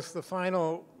of course, the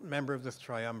final member of this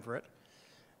triumvirate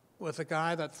was a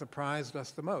guy that surprised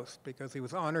us the most because he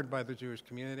was honored by the Jewish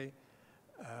community,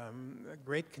 a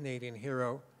great Canadian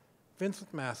hero,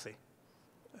 Vincent Massey,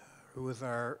 who was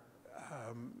our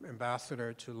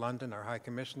ambassador to London, our High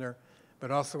Commissioner, but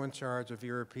also in charge of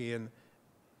European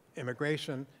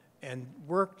immigration, and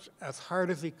worked as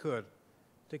hard as he could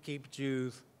to keep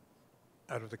Jews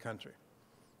out of the country.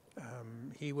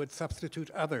 He would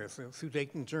substitute others,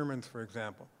 Sudeten Germans, for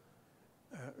example,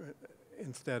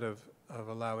 instead of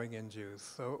allowing in Jews.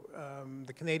 So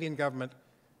the Canadian government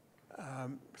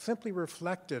simply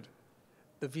reflected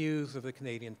the views of the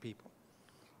Canadian people.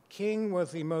 King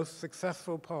was the most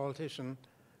successful politician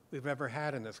we've ever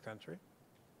had in this country,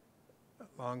 a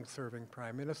long-serving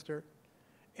prime minister.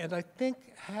 And I think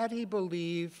had he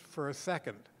believed for a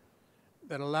second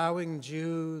that allowing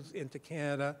Jews into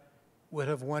Canada would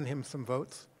have won him some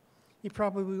votes, he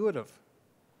probably would have.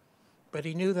 But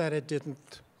he knew that it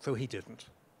didn't, so he didn't.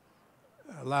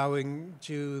 Allowing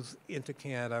Jews into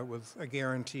Canada was a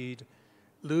guaranteed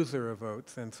loser of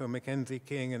votes, and so Mackenzie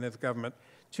King and his government,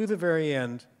 to the very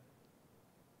end,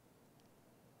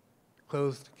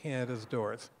 closed Canada's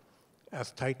doors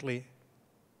as tightly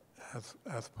as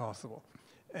possible.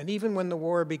 And even when the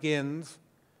war begins,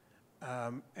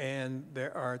 and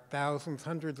there are thousands,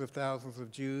 hundreds of thousands of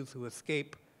Jews who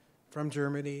escape from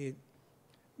Germany,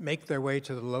 make their way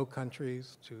to the Low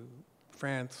Countries, to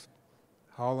France,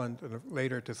 Holland, and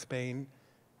later to Spain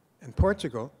and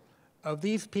Portugal. Of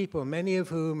these people, many of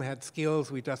whom had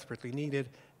skills we desperately needed,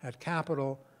 had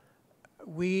capital,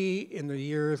 we, in the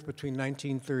years between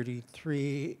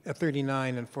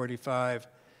 1939 and 45,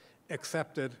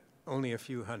 accepted only a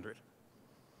few hundred.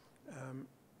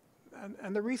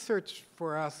 And the research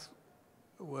for us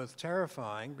was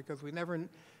terrifying because we never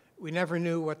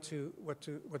knew what to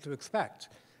expect.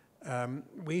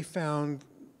 We found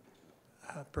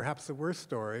perhaps the worst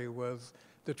story was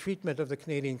the treatment of the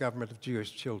Canadian government of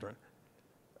Jewish children.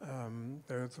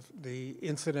 There's the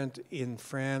incident in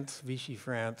France, Vichy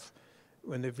France,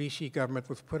 when the Vichy government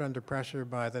was put under pressure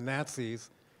by the Nazis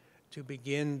to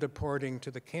begin deporting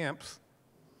to the camps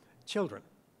children.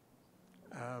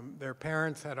 Their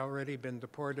parents had already been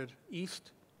deported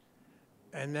east,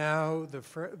 and now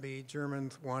the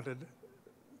Germans wanted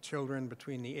children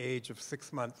between the age of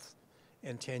 6 months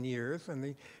and 10 years. And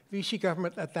the Vichy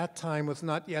government at that time was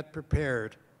not yet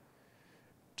prepared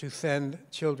to send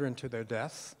children to their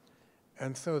deaths.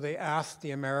 And so they asked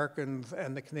the Americans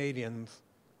and the Canadians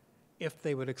if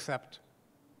they would accept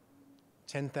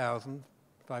 10,000,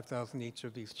 5,000 each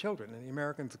of these children. And the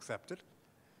Americans accepted.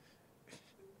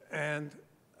 And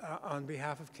on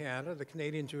behalf of Canada, the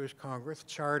Canadian Jewish Congress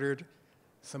chartered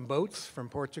some boats from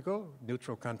Portugal,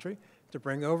 neutral country, to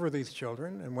bring over these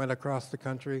children, and went across the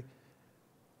country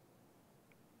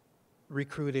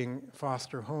recruiting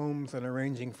foster homes and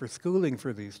arranging for schooling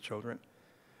for these children.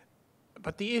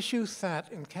 But the issue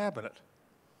sat in cabinet.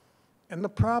 And the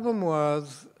problem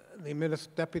was the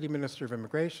Deputy Minister of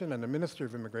Immigration and the Minister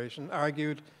of Immigration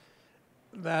argued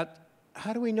that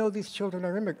how do we know these children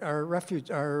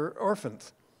are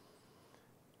orphans?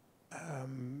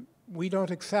 We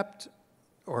don't accept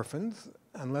orphans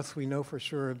unless we know for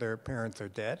sure their parents are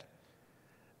dead.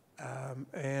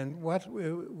 And what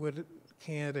would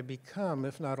Canada become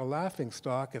if not a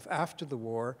laughingstock if after the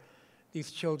war these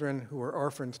children who were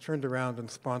orphans turned around and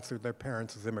sponsored their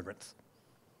parents as immigrants?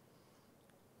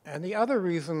 And the other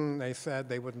reason they said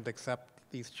they wouldn't accept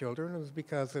these children was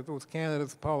because it was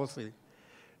Canada's policy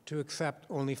to accept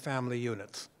only family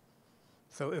units.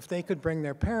 So if they could bring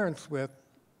their parents with,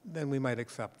 then we might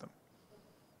accept them.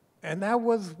 And that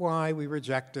was why we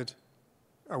rejected,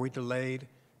 or we delayed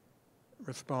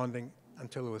responding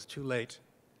until it was too late.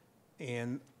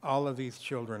 And all of these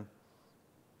children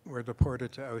were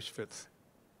deported to Auschwitz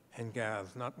and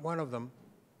Gaz. Not one of them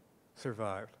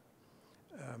survived.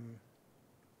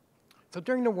 So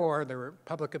during the war, there were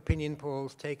public opinion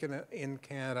polls taken in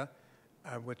Canada,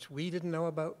 which we didn't know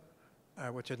about,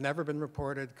 which had never been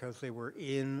reported because they were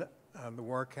in the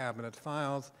War Cabinet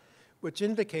files, which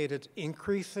indicated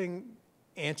increasing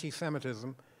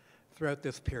anti-Semitism throughout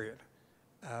this period.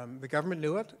 The government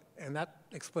knew it, and that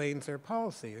explains their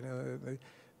policy. You know,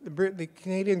 the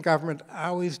Canadian government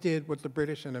always did what the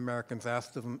British and Americans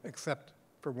asked of them, except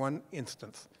for one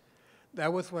instance.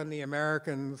 That was when the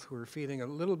Americans, who were feeling a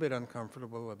little bit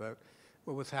uncomfortable about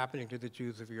what was happening to the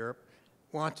Jews of Europe,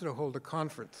 wanted to hold a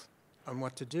conference on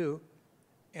what to do,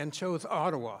 and chose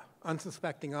Ottawa,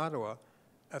 unsuspecting Ottawa,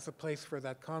 as a place for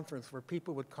that conference where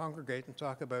people would congregate and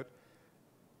talk about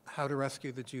how to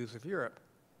rescue the Jews of Europe.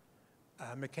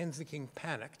 Mackenzie King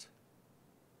panicked,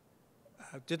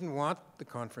 didn't want the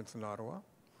conference in Ottawa,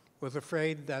 was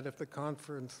afraid that if the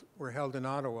conference were held in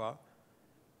Ottawa,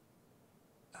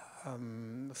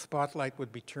 the spotlight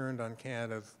would be turned on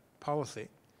Canada's policy.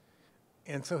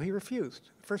 And so he refused.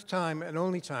 First time and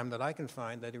only time that I can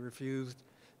find that he refused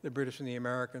the British and the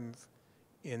Americans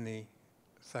in the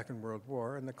Second World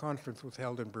War, and the conference was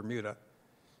held in Bermuda,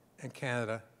 and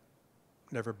Canada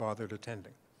never bothered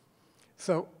attending.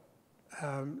 So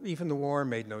even the war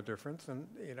made no difference, and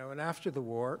and after the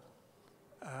war,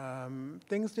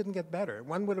 things didn't get better.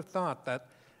 One would have thought that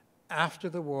after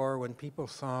the war, when people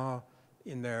saw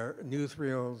in their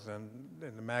newsreels and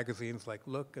in the magazines like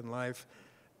Look and Life,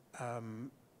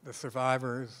 the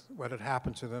survivors, what had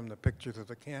happened to them, the pictures of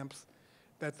the camps,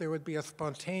 that there would be a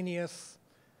spontaneous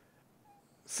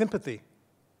sympathy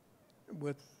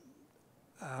with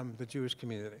the Jewish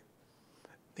community.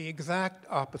 The exact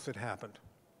opposite happened.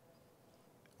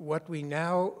 What we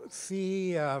now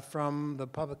see from the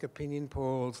public opinion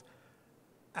polls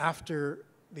after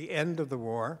the end of the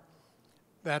war,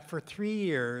 that for 3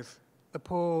 years, the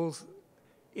polls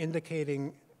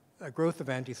indicating a growth of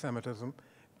anti-Semitism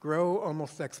grow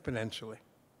almost exponentially.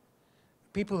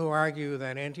 People who argue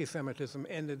that anti-Semitism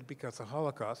ended because of the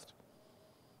Holocaust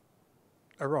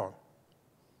are wrong,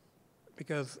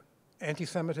 because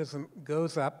anti-Semitism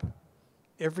goes up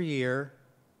every year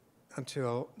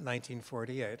until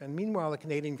 1948. And meanwhile, the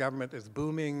Canadian government is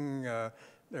booming.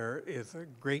 There is a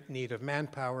great need of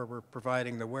manpower. We're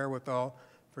providing the wherewithal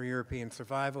for European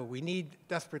survival. We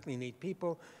desperately need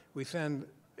people. We send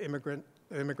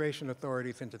immigration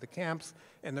authorities into the camps,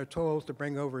 and they're told to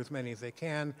bring over as many as they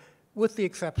can, with the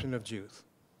exception of Jews.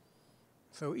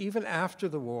 So even after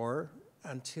the war,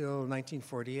 until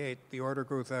 1948, the order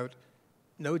goes out,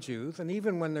 no Jews. And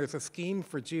even when there's a scheme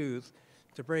for Jews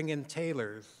to bring in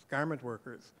tailors, garment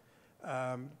workers,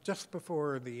 just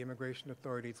before the immigration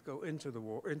authorities go into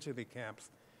the camps,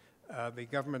 the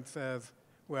government says,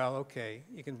 well, okay,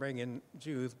 you can bring in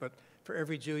Jews, but for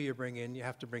every Jew you bring in, you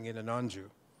have to bring in a non-Jew.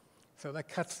 So that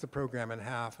cuts the program in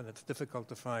half, and it's difficult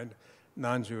to find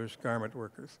non-Jewish garment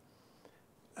workers.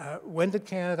 When did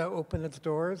Canada open its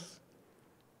doors?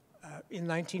 In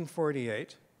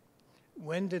 1948.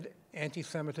 When did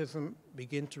anti-Semitism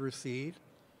begin to recede?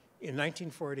 In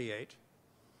 1948.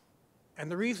 And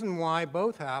the reason why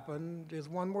both happened is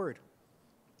one word: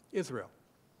 Israel.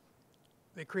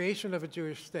 The creation of a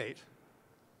Jewish state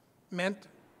meant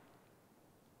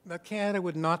that Canada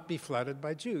would not be flooded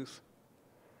by Jews.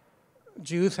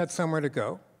 Jews had somewhere to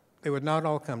go. They would not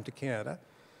all come to Canada.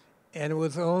 And it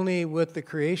was only with the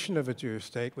creation of a Jewish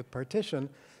state, with partition,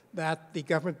 that the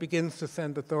government begins to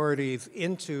send authorities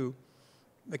into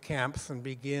the camps and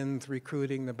begins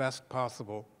recruiting the best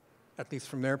possible, at least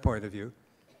from their point of view,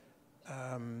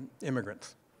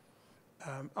 immigrants.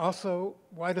 Also,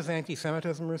 why does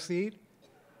anti-Semitism recede?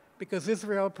 Because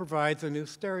Israel provides a new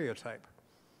stereotype.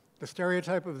 The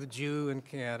stereotype of the Jew in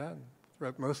Canada,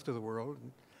 throughout most of the world,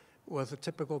 was a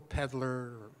typical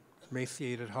peddler,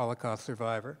 emaciated Holocaust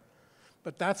survivor.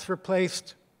 But that's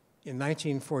replaced in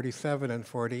 1947 and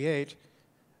 48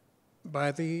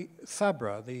 by the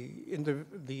Sabra,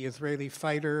 the Israeli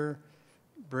fighter,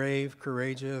 brave,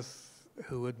 courageous,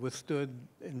 who had withstood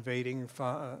invading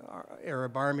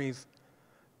Arab armies.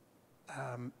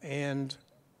 And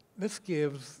this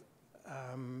gives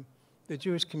the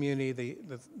Jewish community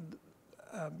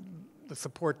the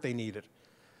support they needed.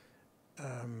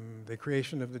 The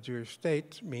creation of the Jewish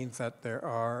state means that there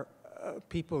are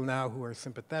people now who are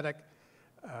sympathetic.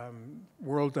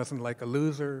 World doesn't like a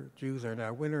loser. Jews are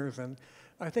now winners. And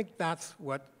I think that's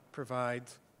what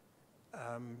provides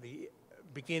the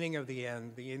beginning of the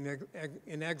end, the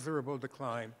inexorable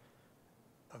decline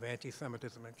of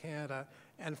anti-Semitism in Canada.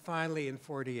 And finally, in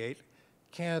 48,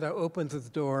 Canada opens its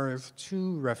doors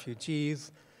to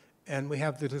refugees, and we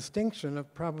have the distinction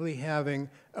of probably having,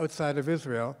 outside of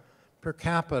Israel, per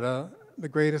capita, the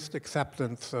greatest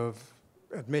acceptance of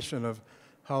admission of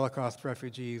Holocaust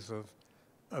refugees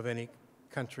of any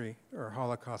country, or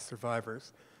Holocaust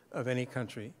survivors of any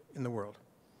country in the world.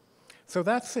 So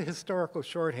that's the historical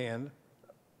shorthand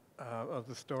of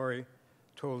the story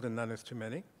told in None is Too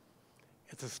Many.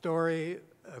 It's a story,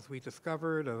 as we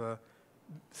discovered, of a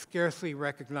scarcely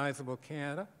recognizable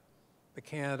Canada. The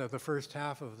Canada of the first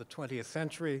half of the 20th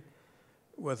century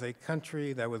was a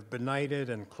country that was benighted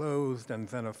and closed and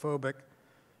xenophobic,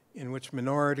 in which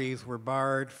minorities were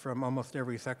barred from almost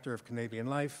every sector of Canadian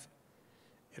life.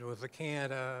 It was a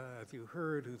Canada, as you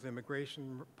heard, whose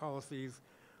immigration policies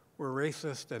were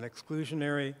racist and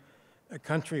exclusionary, a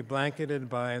country blanketed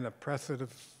by an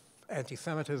oppressive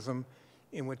anti-Semitism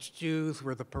in which Jews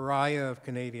were the pariah of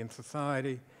Canadian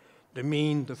society,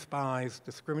 demeaned, despised,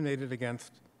 discriminated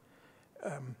against.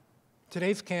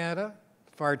 Today's Canada,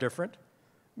 far different.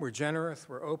 We're generous,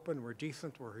 we're open, we're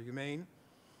decent, we're humane.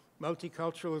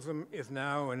 Multiculturalism is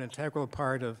now an integral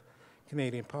part of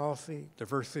Canadian policy.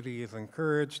 Diversity is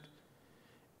encouraged.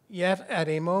 Yet at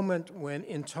a moment when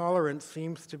intolerance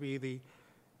seems to be the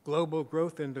global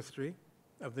growth industry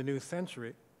of the new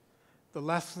century, the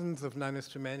lessons of None is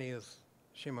Too Many, as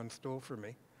Shimon stole from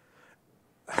me,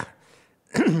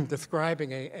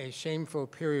 describing a shameful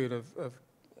period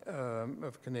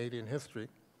of Canadian history,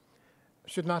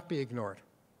 should not be ignored.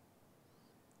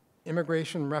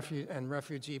 Immigration and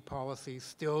refugee policies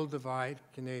still divide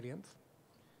Canadians.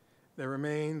 There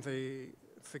remains a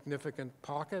significant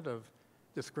pocket of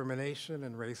discrimination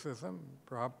and racism,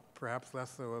 perhaps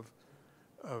less so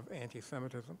of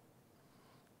anti-Semitism.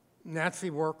 Nazi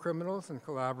war criminals and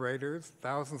collaborators,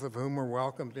 thousands of whom were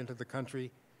welcomed into the country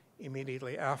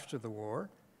immediately after the war,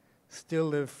 still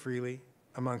live freely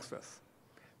amongst us.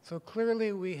 So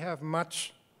clearly we have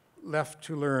much left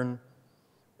to learn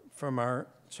from our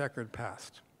checkered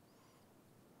past.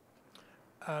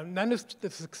 The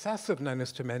success of None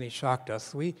is Too Many shocked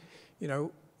us.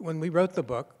 When we wrote the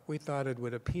book, we thought it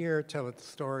would appear, tell its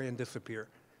story, and disappear.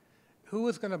 Who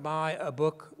was going to buy a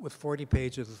book with 40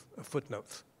 pages of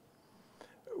footnotes?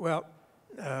 Well,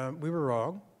 we were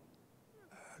wrong.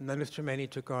 None is Too Many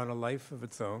took on a life of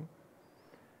its own.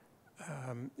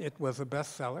 It was a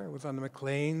bestseller. It was on the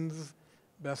Maclean's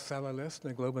bestseller list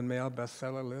and the Globe and Mail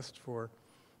bestseller list for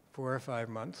 4 or 5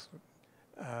 months,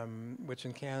 which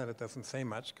in Canada doesn't say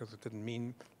much because it didn't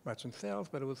mean much in sales,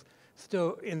 but it was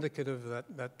still indicative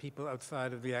that people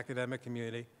outside of the academic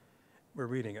community were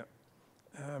reading it.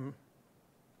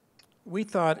 We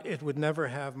thought it would never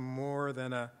have more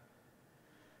than a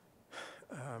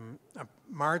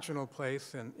marginal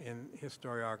place in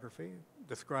historiography,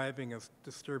 describing a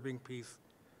disturbing piece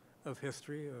of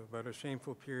history about a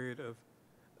shameful period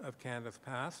of Canada's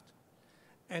past.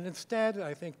 And instead,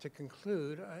 I think to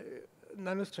conclude,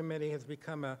 None is Too Many has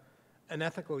become an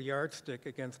ethical yardstick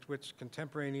against which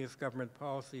contemporaneous government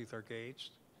policies are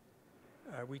gauged.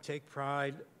 We take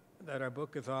pride that our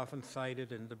book is often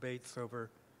cited in debates over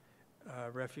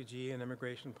refugee and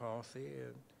immigration policy,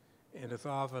 and is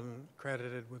often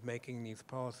credited with making these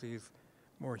policies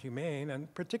more humane.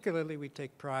 And particularly, we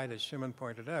take pride, as Shimon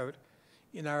pointed out,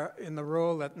 in the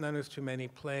role that None is Too Many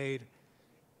played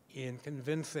in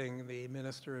convincing the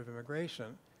Minister of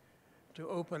Immigration to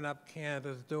open up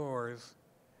Canada's doors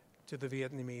to the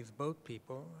Vietnamese boat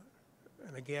people.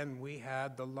 And again, we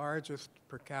had the largest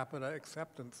per capita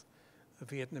acceptance of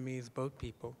Vietnamese boat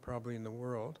people, probably in the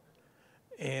world.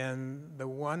 And the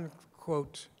one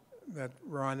quote that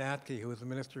Ron Atke, who was the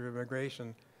Minister of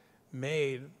Immigration,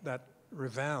 made that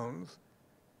resounds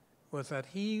was that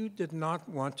he did not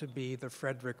want to be the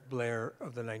Frederick Blair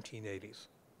of the 1980s.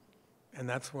 And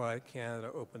that's why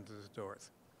Canada opened its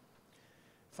doors.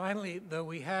 Finally, though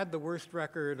we had the worst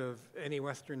record of any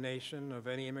Western nation, of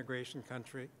any immigration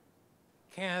country,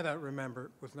 Canada,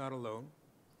 remember, was not alone.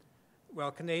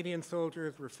 While Canadian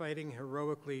soldiers were fighting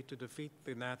heroically to defeat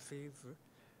the Nazis,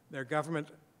 their government,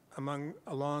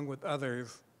 along with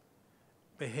others,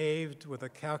 behaved with a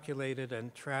calculated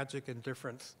and tragic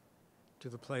indifference to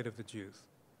the plight of the Jews.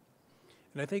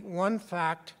 And I think one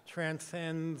fact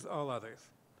transcends all others.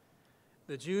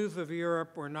 The Jews of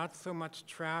Europe were not so much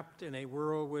trapped in a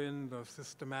whirlwind of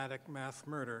systematic mass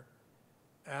murder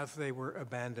as they were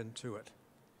abandoned to it.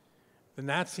 The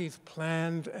Nazis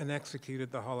planned and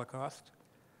executed the Holocaust,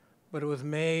 but it was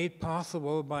made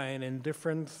possible by an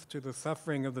indifference to the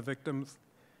suffering of the victims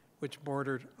which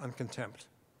bordered on contempt.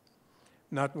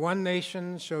 Not one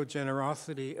nation showed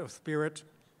generosity of spirit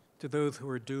to those who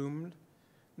were doomed.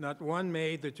 Not one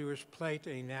made the Jewish plight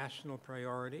a national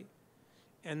priority.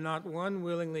 And not one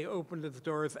willingly opened its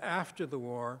doors after the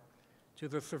war to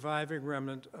the surviving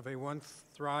remnant of a once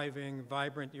thriving,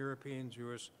 vibrant European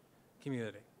Jewish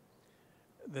community.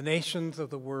 The nations of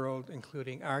the world,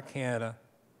 including our Canada,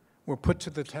 were put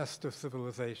to the test of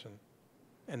civilization,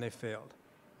 and they failed.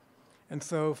 And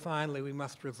so finally, we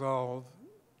must resolve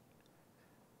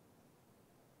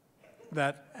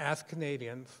that as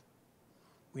Canadians,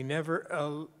 we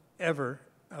never, ever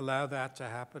allow that to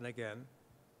happen again.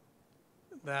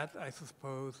 That, I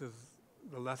suppose, is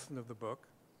the lesson of the book,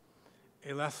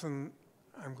 a lesson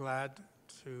I'm glad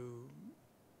to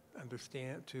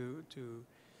understand, to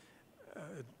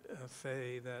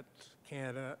say that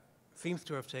Canada seems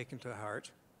to have taken to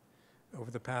heart over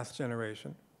the past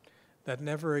generation, that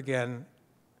never again,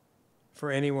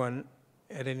 for anyone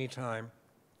at any time,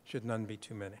 should none be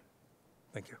too many.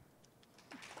 Thank you.